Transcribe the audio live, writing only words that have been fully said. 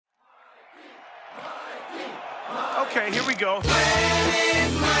Okay, here we go.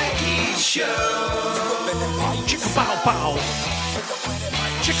 Mikey Show. Chicka bow bow.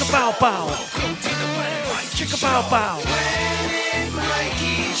 Chicka bow bow. Chicka bow bow.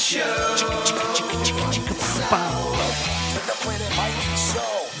 Mikey Show. Chicka bow bow.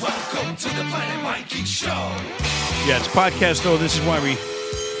 Welcome to the Planet Mikey Show. Yeah, it's podcast though. This is why we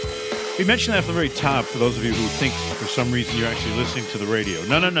mentioned that from the very top for those of you who think for some reason you're actually listening to the radio.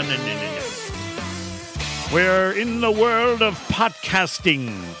 No. We're in the world of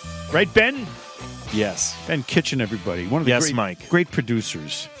podcasting. Right, Ben? Yes. Ben Kitchen, everybody. One of the Mike. great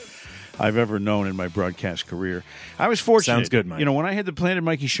producers I've ever known in my broadcast career. I was fortunate. Sounds good, Mike. You know, when I had the Planet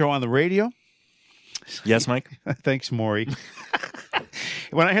Mikey Show on the radio. Yes, Mike? Thanks, Maury.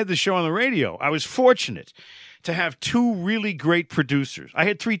 When I had the show on the radio, I was fortunate to have two really great producers. I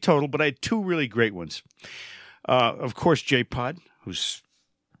had three total, but I had two really great ones. Of course, J-Pod, who's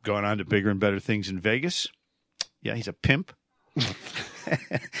gone on to bigger and better things in Vegas. Yeah, he's a pimp.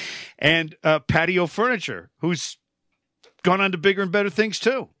 And Patio Furniture, who's gone on to bigger and better things,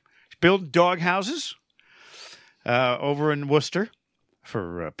 too. He's building dog houses over in Worcester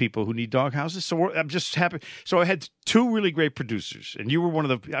for people who need dog houses. So I'm just happy. So I had two really great producers, and you were one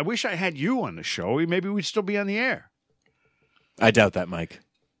of the... I wish I had you on the show. Maybe we'd still be on the air. I doubt that, Mike.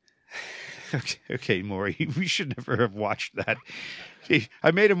 Okay, Maury, we should never have watched that.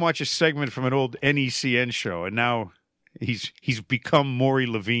 I made him watch a segment from an old NECN show, and now he's become Maury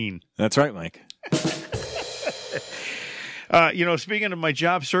Levine. That's right, Mike. Speaking of my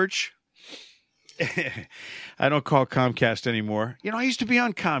job search, I don't call Comcast anymore. You know, I used to be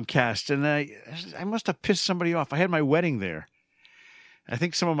on Comcast, and I must have pissed somebody off. I had my wedding there. I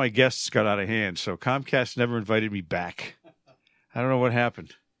think some of my guests got out of hand, so Comcast never invited me back. I don't know what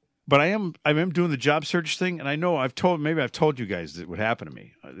happened. But I am doing the job search thing, and I know I've told you guys that what happened to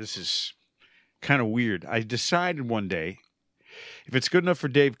me. This is kind of weird. I decided one day, if it's good enough for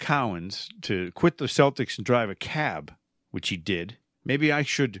Dave Cowens to quit the Celtics and drive a cab, which he did, maybe I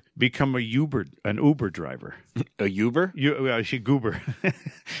should become an Uber driver. A Uber? Goober.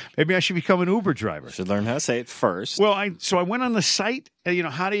 Maybe I should become an Uber driver. Should learn how to say it first. Well, I went on the site.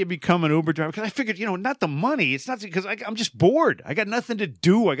 How do you become an Uber driver? Because I figured, not the money. It's not because I'm just bored. I got nothing to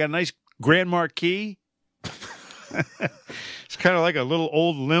do. I got a nice Grand Marquis. It's kind of like a little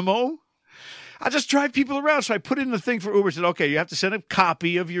old limo. I just drive people around. So I put in the thing for Uber. Said, okay, you have to send a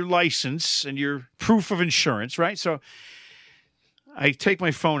copy of your license and your proof of insurance, right? So I take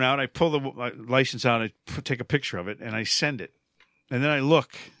my phone out, I pull the license out, I take a picture of it, and I send it. And then I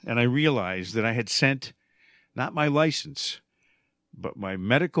look, and I realize that I had sent not my license, but my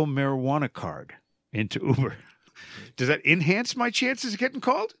medical marijuana card into Uber. Does that enhance my chances of getting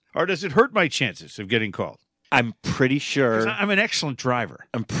called? Or does it hurt my chances of getting called? I'm pretty sure. I'm an excellent driver.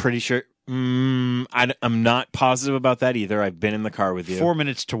 I'm pretty sure. I'm not positive about that either. I've been in the car with you. 4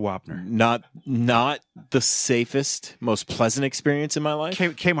 minutes to Wapner. Not the safest, most pleasant experience in my life.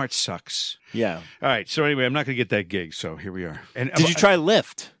 Kmart sucks. Yeah. All right. So anyway, I'm not going to get that gig. So here we are. And did you try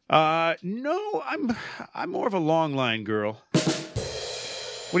Lyft? No. I'm more of a long line girl.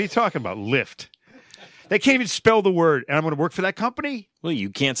 What are you talking about? Lyft. They can't even spell the word, and I'm going to work for that company? Well, you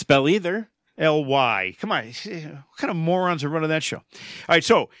can't spell either. L-Y. Come on. What kind of morons are running that show? All right.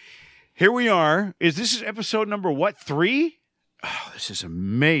 So here we are. This is episode number what? 3? Oh, this is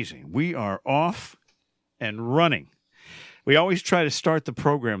amazing. We are off and running. We always try to start the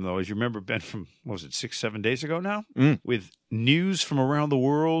program, though, as you remember, Ben, from, 6-7 days ago now? With news from around the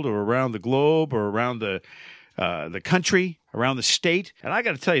world or around the globe or around the country, around the state. And I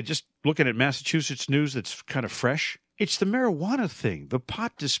got to tell you, just looking at Massachusetts news that's kind of fresh, it's the marijuana thing, the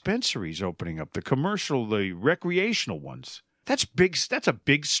pot dispensaries opening up, the commercial, the recreational ones. That's big. That's a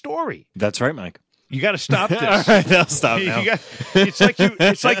big story. That's right, Mike. You got to stop this. All right, I'll stop now.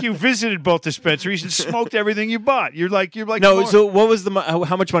 It's like you visited both dispensaries and smoked everything you bought. You're like. No. More. So what was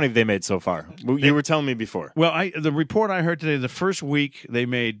how much money have they made so far? You were telling me before. Well, the report I heard today, the first week they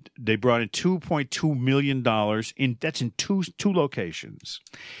brought in $2.2 million that's in two locations.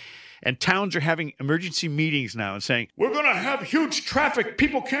 And towns are having emergency meetings now and saying, we're going to have huge traffic.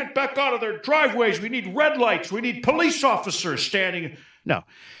 People can't back out of their driveways. We need red lights. We need police officers standing. No.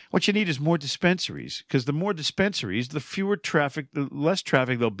 What you need is more dispensaries, because the more dispensaries, the fewer traffic, the less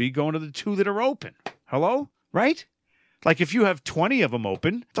traffic there'll be going to the 2 that are open. Hello? Right? Like if you have 20 of them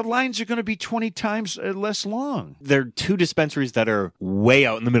open, the lines are going to be 20 times less long. There are 2 dispensaries that are way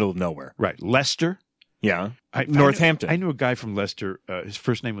out in the middle of nowhere. Right. Leicester. Yeah. Northampton. I knew a guy from Leicester. His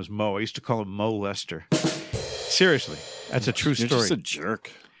first name was Mo. I used to call him Mo Lester. Seriously. That's a true story. You're just a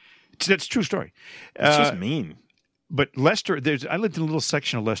jerk. That's a true story. It's just mean. But Leicester, I lived in a little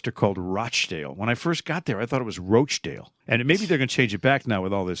section of Leicester called Rochdale. When I first got there, I thought it was Rochdale. And maybe they're going to change it back now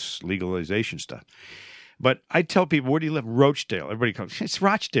with all this legalization stuff. But I tell people, where do you live? Rochdale. Everybody comes, it's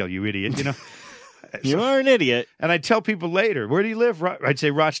Rochdale, you idiot, you know. You are an idiot. And I tell people later, where do you live? I'd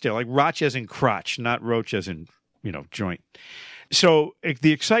say Rochdale, like Roch as in crotch, not Roach as in, joint. So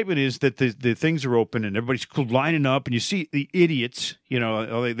the excitement is that the things are open and everybody's lining up, and you see the idiots.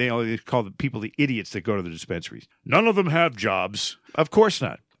 They always call the people the idiots that go to the dispensaries. None of them have jobs. Of course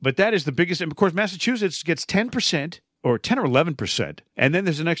not. But that is the biggest. And of course, Massachusetts gets 10% or 10 or 11%, and then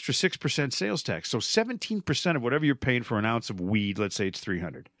there's an extra 6% sales tax. So 17% of whatever you're paying for an ounce of weed, let's say it's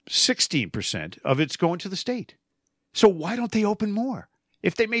 300, 16% of it's going to the state. So why don't they open more?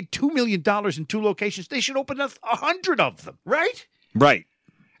 If they made $2 million in 2 locations, they should open 100 of them, right? Right.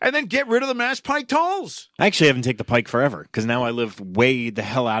 And then get rid of the Mass Pike tolls. I actually haven't taken the Pike forever because now I live way the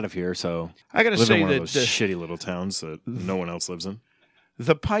hell out of here. So I got to live say in one that of those shitty little towns that no one else lives in.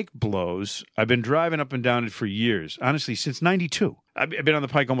 The Pike blows. I've been driving up and down it for years. Honestly, since 92. I've been on the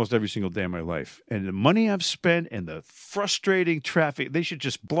Pike almost every single day of my life. And the money I've spent and the frustrating traffic, they should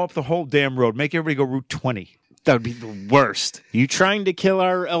just blow up the whole damn road, make everybody go Route 20. That would be the worst. You trying to kill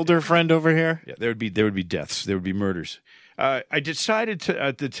our elder friend over here? Yeah, there would be deaths. There would be murders. I decided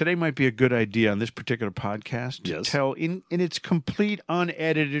that today might be a good idea on this particular podcast to tell in its complete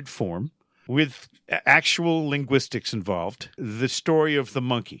unedited form, with actual linguistics involved, the story of the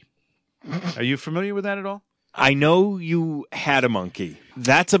monkey. Are you familiar with that at all? I know you had a monkey.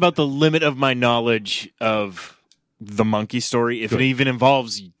 That's about the limit of my knowledge of the monkey story, if it even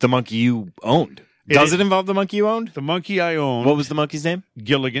involves the monkey you owned. Does it involve the monkey you owned? The monkey I owned. What was the monkey's name?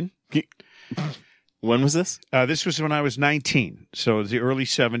 Gilligan. When was this? This was when I was 19. So it was the early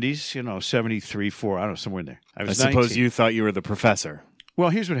 70s, 73, 4, I don't know, somewhere in there. I suppose 19. you thought you were the professor. Well,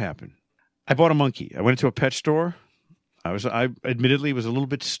 here's what happened. I bought a monkey. I went into a pet store. I admittedly was a little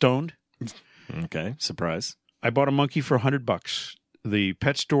bit stoned. Okay, surprise. I bought a monkey for $100. The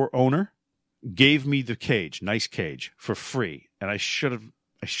pet store owner gave me the cage, nice cage, for free. And I should have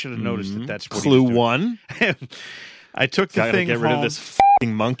noticed that's what Clue he was doing. 1. I took the Gotta thing get home. rid of this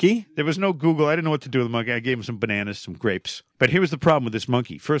f***ing monkey. There was no Google. I didn't know what to do with the monkey. I gave him some bananas, some grapes. But here was the problem with this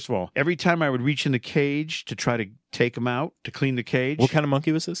monkey. First of all, every time I would reach in the cage to try to take him out, to clean the cage. What kind of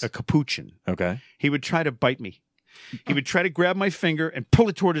monkey was this? A capuchin. Okay. He would try to bite me. He would try to grab my finger and pull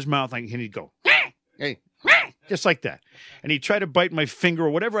it toward his mouth, and he'd go, hey, just like that. And he'd try to bite my finger or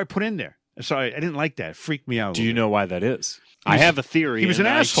whatever I put in there. So I didn't like that. It freaked me out. Do you know why that is? I have a theory. He was an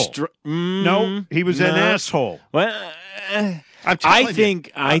asshole. No, he was an asshole. Well, I think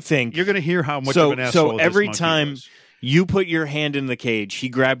you're going to hear how much of an asshole. So every this time was. you put your hand in the cage, he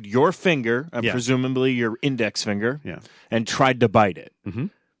grabbed your finger, Yeah. presumably your index finger, Yeah. and tried to bite it. Mm-hmm.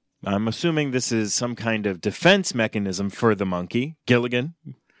 I'm assuming this is some kind of defense mechanism for the monkey, Gilligan.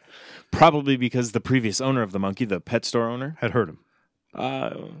 Probably because the previous owner of the monkey, the pet store owner, had hurt him.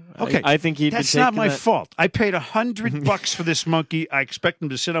 Okay, I think he'd That's been not my that. fault. I paid $100 for this monkey. I expect him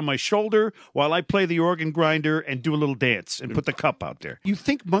to sit on my shoulder while I play the organ grinder and do a little dance and put the cup out there. You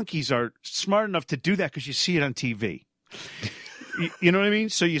think monkeys are smart enough to do that because you see it on TV. You know what I mean?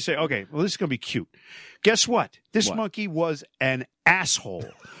 So you say, okay, well, this is going to be cute. Guess what? This monkey was an asshole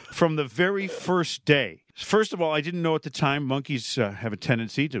from the very first day. First of all, I didn't know at the time monkeys have a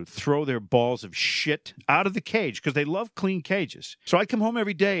tendency to throw their balls of shit out of the cage because they love clean cages. So I'd come home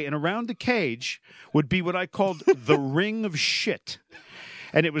every day, and around the cage would be what I called the ring of shit.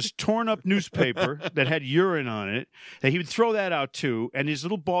 And it was torn up newspaper that had urine on it. And he would throw that out too, and his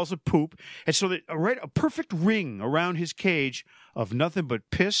little balls of poop. And so that a perfect ring around his cage of nothing but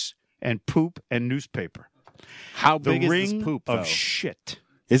piss and poop and newspaper. How The big is ring this poop, though? of shit.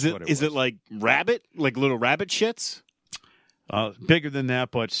 Is what it was. like rabbit, like little rabbit shits? Bigger than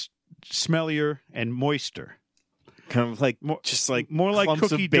that, but smellier and moister. Kind of like More like clumps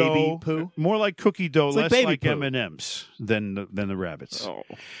cookie of baby dough. poo. More like cookie dough, It's like less baby like poo. M&Ms than the rabbits. Oh.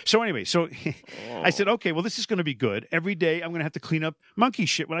 So anyway, I said, okay, well, this is going to be good. Every day I'm going to have to clean up monkey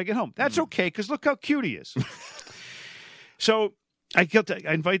shit when I get home. That's okay, because look how cute he is. So I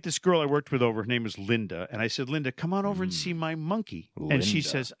invite this girl I worked with over. Her name is Linda. And I said, Linda, come on over and see my monkey. And she Linda.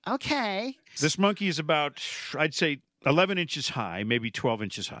 says, okay. This monkey is about, I'd say, 11 inches high, maybe 12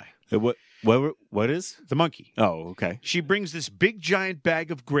 inches high. What is? The monkey. Oh, okay. She brings this big giant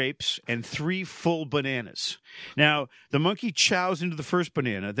bag of grapes and 3 full bananas. Now, the monkey chows into the first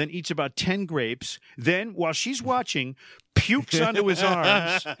banana, then eats about 10 grapes. Then, while she's watching, pukes onto his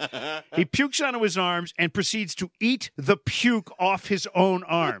arms. He pukes onto his arms and proceeds to eat the puke off his own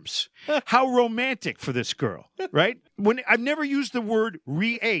arms. How romantic for this girl, right? I've never used the word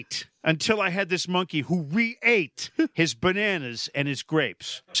re-ate. until I had this monkey who re-ate his bananas and his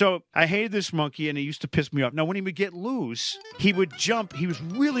grapes. So I hated this monkey, and it used to piss me off. Now, when he would get loose, he would jump. He was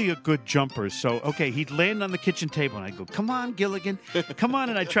really a good jumper. So, okay, he'd land on the kitchen table, and I'd go, come on, Gilligan, come on.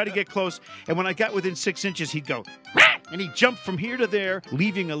 And I'd try to get close. And when I got within 6 inches, he'd go, "Rah!" And he'd jump from here to there,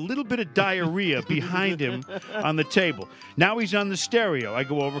 leaving a little bit of diarrhea behind him on the table. Now he's on the stereo. I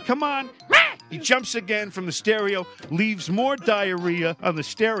go over, come on, "Rah!" He jumps again from the stereo, leaves more diarrhea on the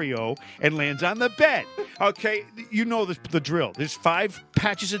stereo, and lands on the bed. Okay, you know the drill. There's 5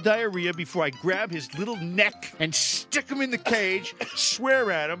 patches of diarrhea before I grab his little neck and stick him in the cage,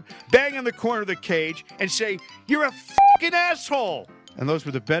 swear at him, bang on the corner of the cage, and say, "You're a fucking asshole." And those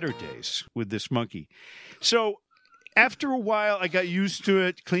were the better days with this monkey. So after a while, I got used to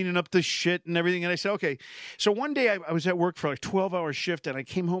it, cleaning up the shit and everything. And I said, okay. So one day I was at work for like a 12-hour shift, and I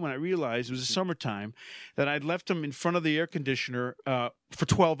came home and I realized it was the summertime that I'd left him in front of the air conditioner for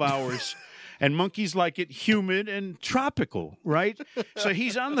 12 hours. And monkeys like it humid and tropical, right? So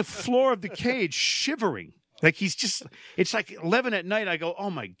he's on the floor of the cage shivering. Like he's just, it's like 11 at night. I go, oh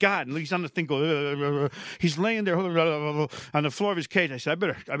my God. And he's on the thing going, he's laying there on the floor of his cage. I said,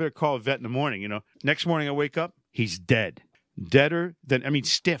 I better call a vet in the morning, you know. Next morning I wake up, he's dead. Deader than,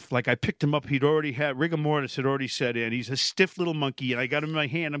 stiff. Like I picked him up. He'd already had, rigor mortis had already set in. He's a stiff little monkey. And I got him in my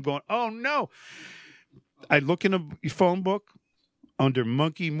hand. I'm going, oh no. I look in a phone book under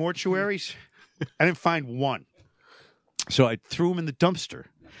monkey mortuaries. I didn't find one. So I threw him in the dumpster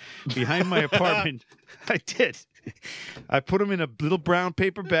behind my apartment. I did. I put him in a little brown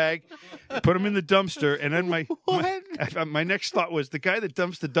paper bag, put him in the dumpster, and then my next thought was, the guy that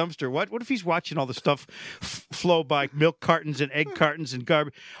dumps the dumpster, what if he's watching all the stuff flow by, milk cartons and egg cartons and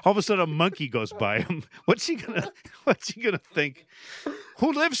garbage? All of a sudden a monkey goes by him. What's he gonna think?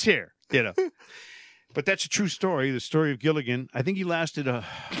 Who lives here? You know. But that's a true story, the story of Gilligan. I think he lasted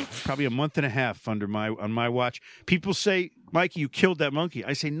probably a month and a half on my watch. People say, Mikey, you killed that monkey.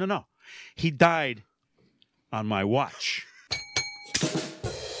 I say, no. He died on my watch.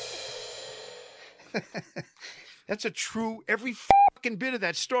 That's a true, every fucking bit of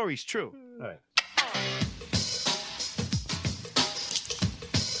that story is true. All right.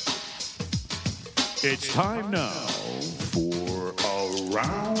 It's time now for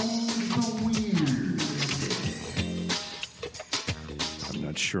Around the Weird. I'm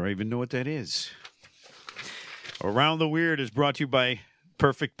not sure I even know what that is. Around the Weird is brought to you by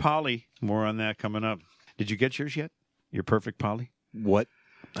Perfect Polly. More on that coming up. Did you get yours yet? Your Perfect Polly? What?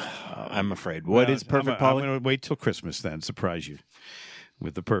 I'm afraid. What is Perfect Polly? I'm going to wait till Christmas then, surprise you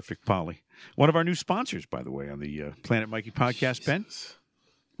with the Perfect Polly. One of our new sponsors, by the way, on the Planet Mikey podcast, Ben.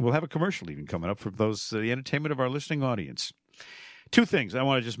 We'll have a commercial even coming up for those, the entertainment of our listening audience. 2 things I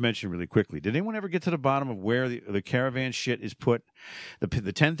want to just mention really quickly. Did anyone ever get to the bottom of where the caravan shit is put?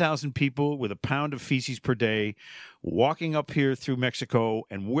 The 10,000 people with a pound of feces per day walking up here through Mexico,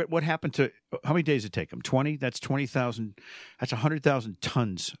 and what happened to, how many days did it take them? 20? That's 20,000. That's 100,000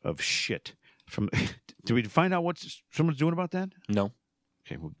 tons of shit. Did we find out what someone's doing about that? No.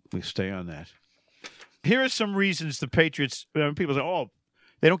 Okay, we'll stay on that. Here are some reasons the Patriots, people say,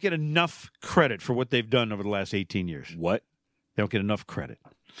 they don't get enough credit for what they've done over the last 18 years. What? They don't get enough credit.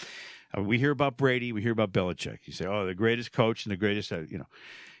 We hear about Brady. We hear about Belichick. You say, the greatest coach and the greatest, Do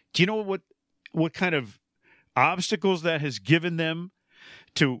you know what kind of obstacles that has given them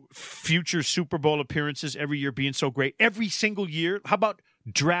to future Super Bowl appearances every year being so great? Every single year? How about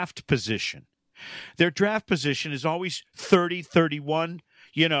draft position? Their draft position is always 30, 31,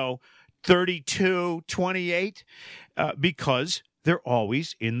 32, 28, because they're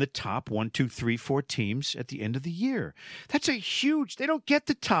always in the top 1, 2, 3, 4 teams at the end of the year. That's a huge, they don't get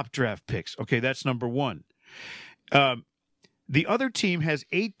the top draft picks. Okay, that's number one. The other team has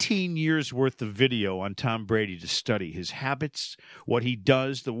 18 years worth of video on Tom Brady to study his habits, what he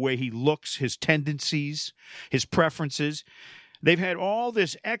does, the way he looks, his tendencies, his preferences. They've had all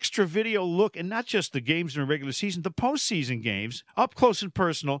this extra video look, and not just the games in the regular season, the postseason games, up close and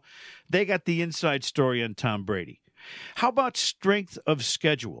personal. They got the inside story on Tom Brady. How about strength of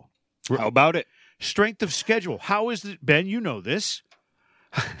schedule? How about it? Strength of schedule. How is it, Ben, you know this.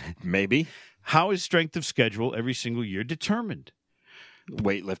 Maybe. How is strength of schedule every single year determined?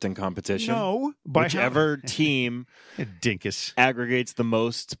 Weightlifting competition? No. Whichever team dinkus aggregates the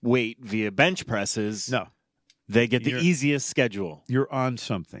most weight via bench presses, no, they get the easiest schedule. You're on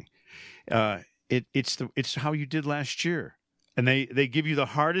something. It's how you did last year. And they give you the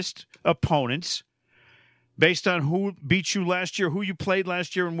hardest opponents based on who beat you last year, who you played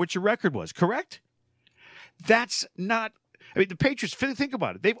last year, and what your record was, correct? That's not... the Patriots, think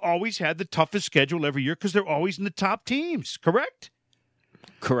about it. They've always had the toughest schedule every year because they're always in the top teams, correct?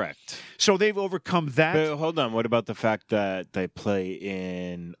 Correct. So they've overcome that. But hold on. What about the fact that they play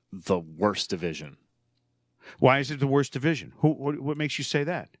in the worst division? Why is it the worst division? What makes you say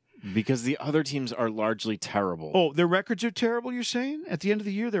that? Because the other teams are largely terrible. Oh, their records are terrible, you're saying? At the end of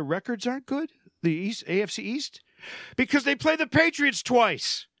the year, their records aren't good? The AFC East? Because they play the Patriots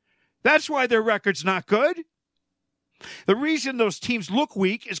twice. That's why their record's not good. The reason those teams look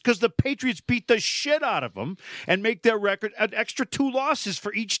weak is because the Patriots beat the shit out of them and make their record an extra 2 losses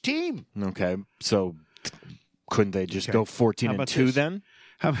for each team. Okay, so couldn't they just go 14-2 then?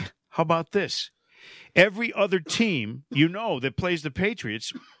 How about this? Every other team, that plays the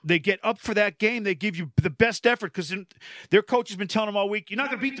Patriots, they get up for that game. They give you the best effort because their coach has been telling them all week, you're not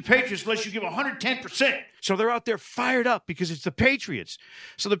going to beat the Patriots unless you give 110%. So they're out there fired up because it's the Patriots.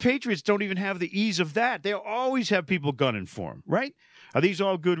 So the Patriots don't even have the ease of that. They'll always have people gunning for them, right? Are these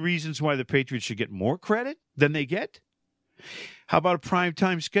all good reasons why the Patriots should get more credit than they get? How about a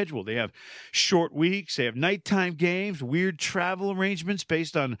primetime schedule? They have short weeks. They have nighttime games, weird travel arrangements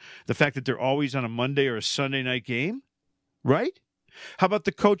based on the fact that they're always on a Monday or a Sunday night game, right? How about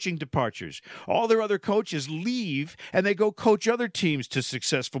the coaching departures? All their other coaches leave, and they go coach other teams to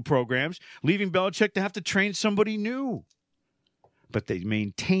successful programs, leaving Belichick to have to train somebody new. But they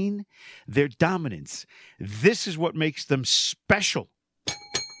maintain their dominance. This is what makes them special.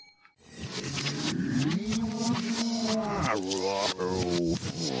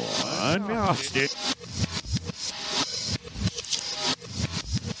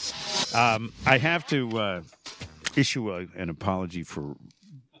 I have to issue an apology for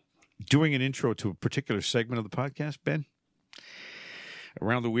doing an intro to a particular segment of the podcast, Ben.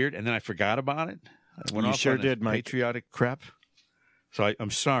 Around the Weird, and then I forgot about it. I went You off sure on did, Mike. patriotic crap. So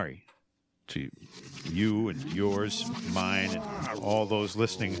I'm sorry to you and yours, mine, and all those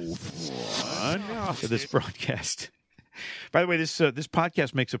listening to this broadcast. By the way, this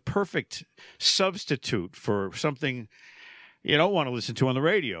podcast makes a perfect substitute for something you don't want to listen to on the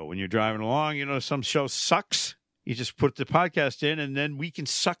radio when you're driving along. Some show sucks. You just put the podcast in, and then we can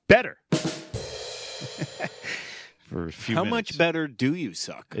suck better. For a few How minutes. much better do you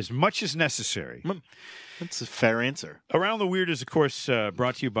suck? As much as necessary. That's a fair answer. Around the Weird is, of course,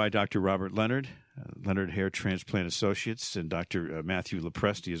 brought to you by Dr. Robert Leonard, Leonard Hair Transplant Associates, and Dr. Matthew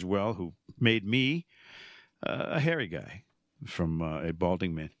Lepresti as well, who made me a hairy guy from a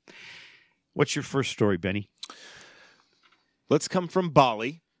balding man. What's your first story, Benny? Let's come from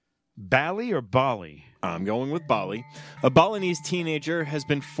Bali. Bali or Bali? I'm going with Bali. A Balinese teenager has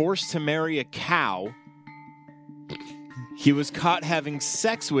been forced to marry a cow he was caught having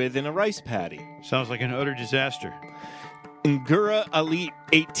sex with in a rice paddy. Sounds like an utter disaster. Ngura Ali,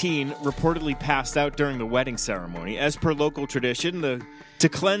 18, reportedly passed out during the wedding ceremony. As per local tradition, to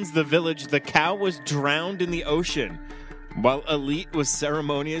cleanse the village, the cow was drowned in the ocean, while Elite was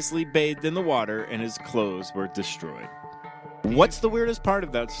ceremoniously bathed in the water and his clothes were destroyed. What's the weirdest part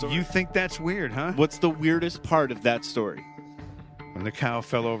of that story? You think that's weird, huh? What's the weirdest part of that story? When the cow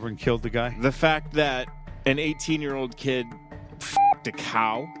fell over and killed the guy? The fact that an 18-year-old kid f***ed a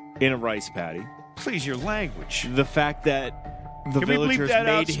cow in a rice paddy. Please, your language. The fact that the Can we bleep villagers that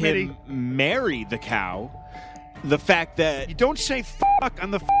out, made him marry the cow. The fact that You don't say fuck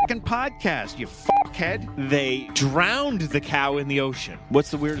on the fucking podcast, you fuckhead. they drowned the cow in the ocean. What's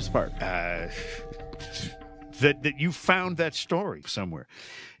the weirdest part? That you found that story somewhere.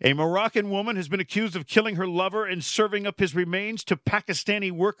 A Moroccan woman has been accused of killing her lover and serving up his remains to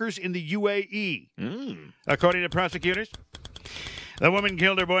Pakistani workers in the UAE. According to prosecutors, the woman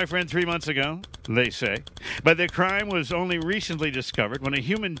killed her boyfriend 3 months ago, they say. But the crime was only recently discovered when a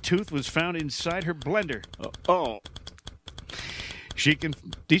human tooth was found inside her blender.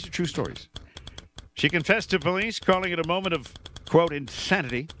 These are true stories. She confessed to police, calling it a moment of, quote,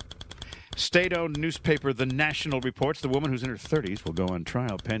 insanity. State-owned newspaper The National reports the woman, who's in her 30s, will go on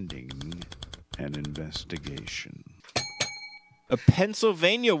trial pending an investigation. A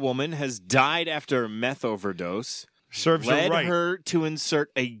Pennsylvania woman has died after a meth overdose. Serves her led right. her to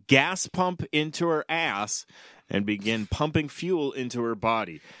insert a gas pump into her ass and begin pumping fuel into her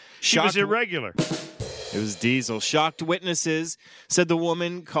body. She was irregular. It was diesel. Shocked witnesses said the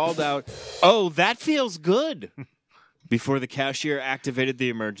woman called out, "Oh, that feels good." Before the cashier activated the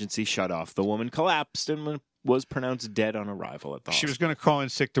emergency shut-off, the woman collapsed and was pronounced dead on arrival at the She hospital. was going to call in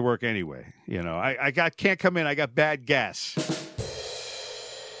sick to work anyway. I can't come in. I got bad gas.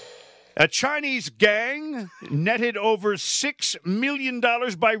 A Chinese gang netted over $6 million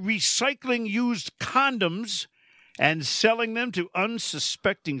by recycling used condoms and selling them to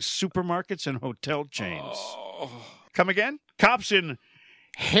unsuspecting supermarkets and hotel chains. Come again? Cops in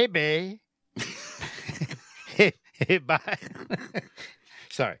Hebei.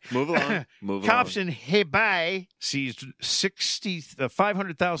 Sorry. Move along. Move Cops along. in Hebei seized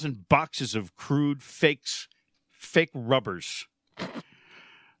 500,000 boxes of crude fake rubbers.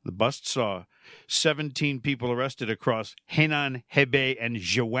 The bust saw 17 people arrested across Henan, Hebei, and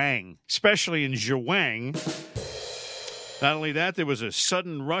Zhejiang, especially in Zhejiang. Not only that, there was a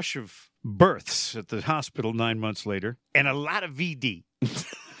sudden rush of births at the hospital 9 months later, and a lot of VD.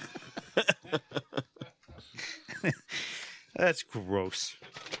 That's gross.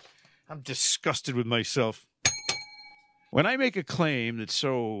 I'm disgusted with myself. When I make a claim that's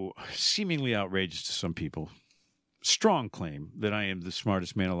so seemingly outrageous to some people, strong claim that I am the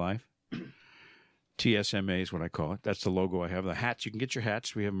smartest man alive, TSMA is what I call it. That's the logo I have. The hats, you can get your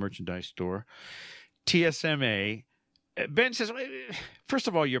hats. We have a merchandise store. TSMA. Ben says, first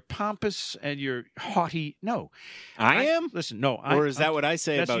of all, you're pompous and you're haughty. No. I am? Listen, no. Or is that what I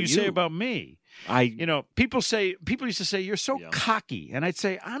say that's about what you? say about me. People used to say, you're so cocky. And I'd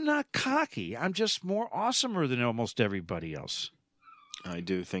say, I'm not cocky. I'm just more awesomer than almost everybody else. I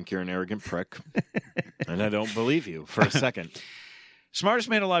do think you're an arrogant prick. And I don't believe you for a second. Smartest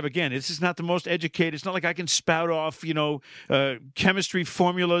man alive. Again, this is not the most educated. It's not like I can spout off, chemistry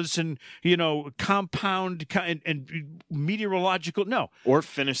formulas and, compound and meteorological. No. Or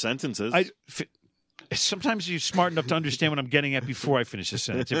finish sentences. Sometimes you're smart enough to understand what I'm getting at before I finish a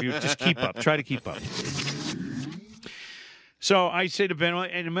sentence. If you just keep up, try to keep up. So I say to Ben,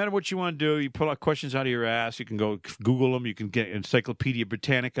 no matter what you want to do, you pull out questions out of your ass. You can go Google them. You can get Encyclopedia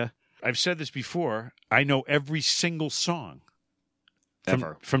Britannica. I've said this before. I know every single song.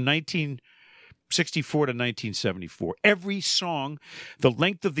 From 1964 to 1974. Every song, the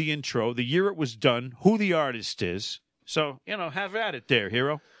length of the intro, the year it was done, who the artist is. So, have at it there,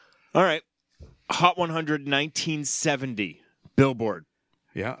 hero. All right. Hot 100 1970. Billboard.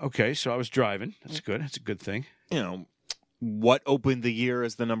 Yeah, okay. So I was driving. That's good. That's a good thing. What opened the year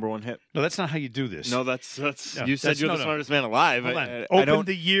as the number one hit? No, that's not how you do this. No, that's you said you're the smartest man alive. Open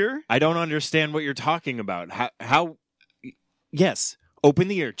the year? I don't understand what you're talking about. How yes. Open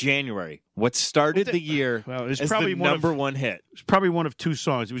the year, January. What started the year it's as probably the number one hit? It's probably one of two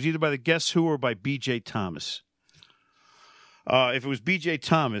songs. It was either by the Guess Who or by B.J. Thomas. If it was B.J.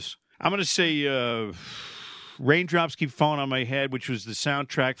 Thomas, I'm going to say Raindrops Keep Falling on My Head, which was the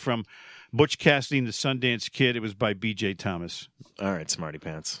soundtrack from Butch Cassidy and the Sundance Kid. It was by B.J. Thomas. All right, smarty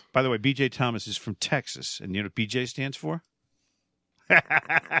pants. By the way, B.J. Thomas is from Texas. And you know what B.J. stands for?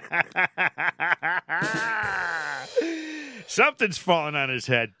 Something's falling on his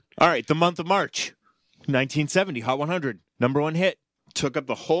head. All right, the month of March, 1970, Hot 100, number one hit. Took up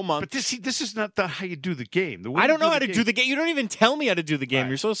the whole month. But this is not how you do the game. I don't know how to do the game. You don't even tell me how to do the game. Right.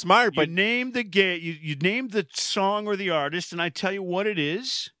 You're so smart. But you name the game. You name the song or the artist, and I tell you what it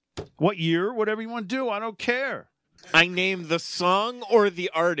is, what year, whatever you want to do. I don't care. I name the song or the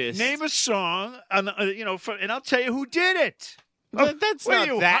artist. Name a song, and I'll tell you who did it. That's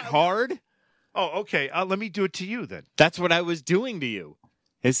not that hard. Oh, okay. Let me do it to you then. That's what I was doing to you.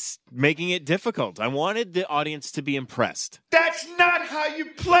 It's making it difficult. I wanted the audience to be impressed. That's not how you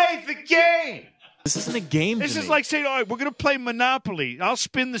play the game. This isn't a game. This is like saying, all right, we're going to play Monopoly. I'll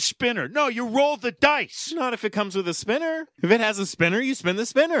spin the spinner. No, you roll the dice. Not if it comes with a spinner. If it has a spinner, you spin the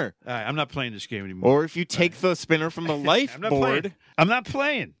spinner. All right, I'm not playing this game anymore. Or if you take the spinner from the life board. I'm not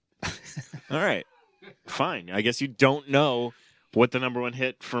playing. All right. Fine. I guess you don't know what the number one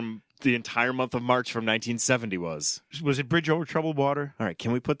hit from the entire month of March from 1970 was. Was it Bridge Over Troubled Water? All right,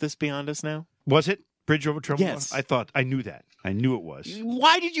 can we put this behind us now? Was it Bridge Over Troubled Yes. Water? I knew that. I knew it was.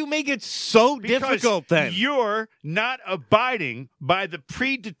 Why did you make it so difficult then? You're not abiding by the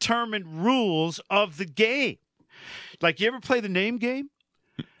predetermined rules of the game. Like, you ever play the name game?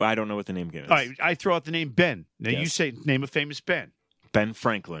 I don't know what the name game is. All right, I throw out the name Ben. Now Yes. you say, name a famous Ben. Ben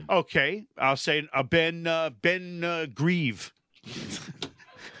Franklin. Okay, I'll say Ben Grieve.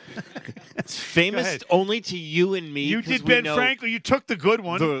 It's famous only to you and me. You did Ben Franklin. You took the good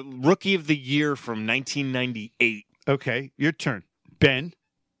one. The Rookie of the Year from 1998. Okay, your turn. Ben,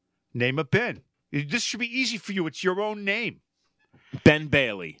 name a Ben. This should be easy for you. It's your own name. Ben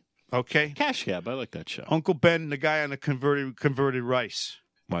Bailey. Okay. Cash Cab. I like that show. Uncle Ben, the guy on the converted rice.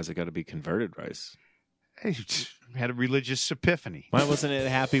 Why's it got to be converted rice? He had a religious epiphany. Why wasn't it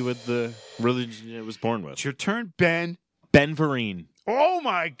happy with the religion it was born with? It's your turn, Ben. Ben Vereen. Oh,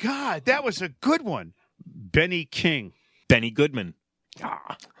 my God. That was a good one. Benny King. Benny Goodman.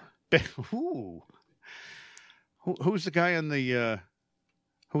 Ah. Ooh. Who's the guy on the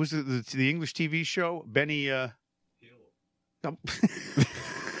who's the English TV show? Benny Hill.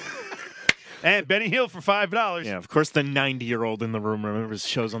 And Benny Hill for $5. Yeah, of course the 90-year-old in the room remembers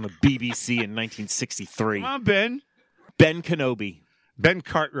shows on the BBC in 1963. Come on, Ben. Ben Kenobi. Ben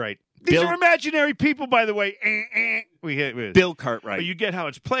Cartwright. These Bill- are imaginary people, by the way. We Bill Cartwright. But you get how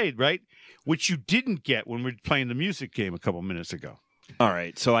it's played, right? Which you didn't get when we were playing the music game a couple minutes ago. All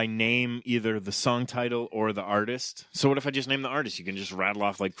right, so I name either the song title or the artist. So what if I just name the artist? You can just rattle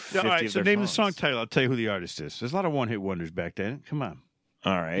off like 50 All right, of so their name the songs. song title. I'll tell you who the artist is. There's a lot of one-hit wonders back then. Come on.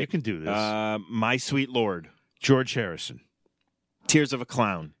 All right. You can do this. My Sweet Lord. George Harrison. Tears of a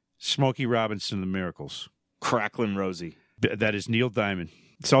Clown. Smokey Robinson, The Miracles. Cracklin' Rosie. That is Neil Diamond.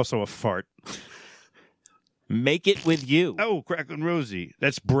 It's also a fart. Make It With You. Oh, Cracklin' Rosie.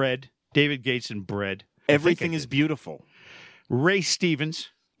 That's Bread. David Gates and Bread. Everything is Beautiful. Ray Stevens,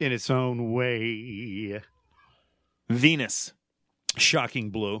 In Its Own Way. Venus. Shocking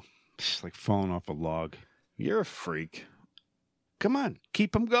Blue. It's like falling off a log. You're a freak. Come on.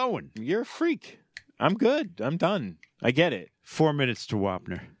 Keep them going. You're a freak. I'm good. I'm done. I get it. 4 minutes to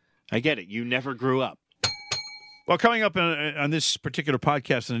Wapner. I get it. You never grew up. Well, coming up on this particular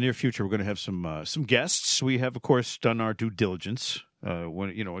podcast in the near future, we're going to have some guests. We have, of course, done our due diligence. When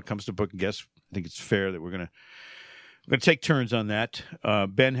it comes to booking guests, I think it's fair that we're going to take turns on that.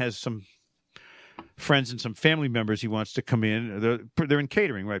 Ben has some friends and some family members he wants to come in. They're in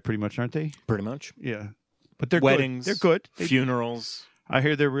catering, right? Pretty much, aren't they? Pretty much. Yeah, but they're Weddings. Good. They're good. Funerals. I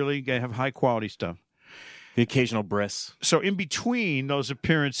hear they're really going to have high quality stuff. The occasional bris. So in between those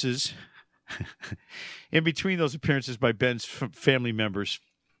appearances. By Ben's family members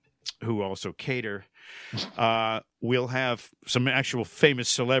who also cater, we'll have some actual famous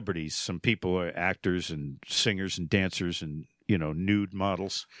celebrities, some people, actors and singers and dancers and, nude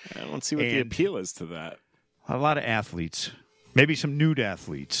models. I don't see what the appeal is to that. A lot of athletes, maybe some nude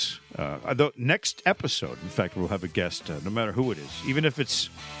athletes. The next episode, in fact, we'll have a guest, no matter who it is, even if it's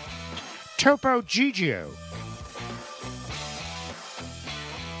Topo Gigio.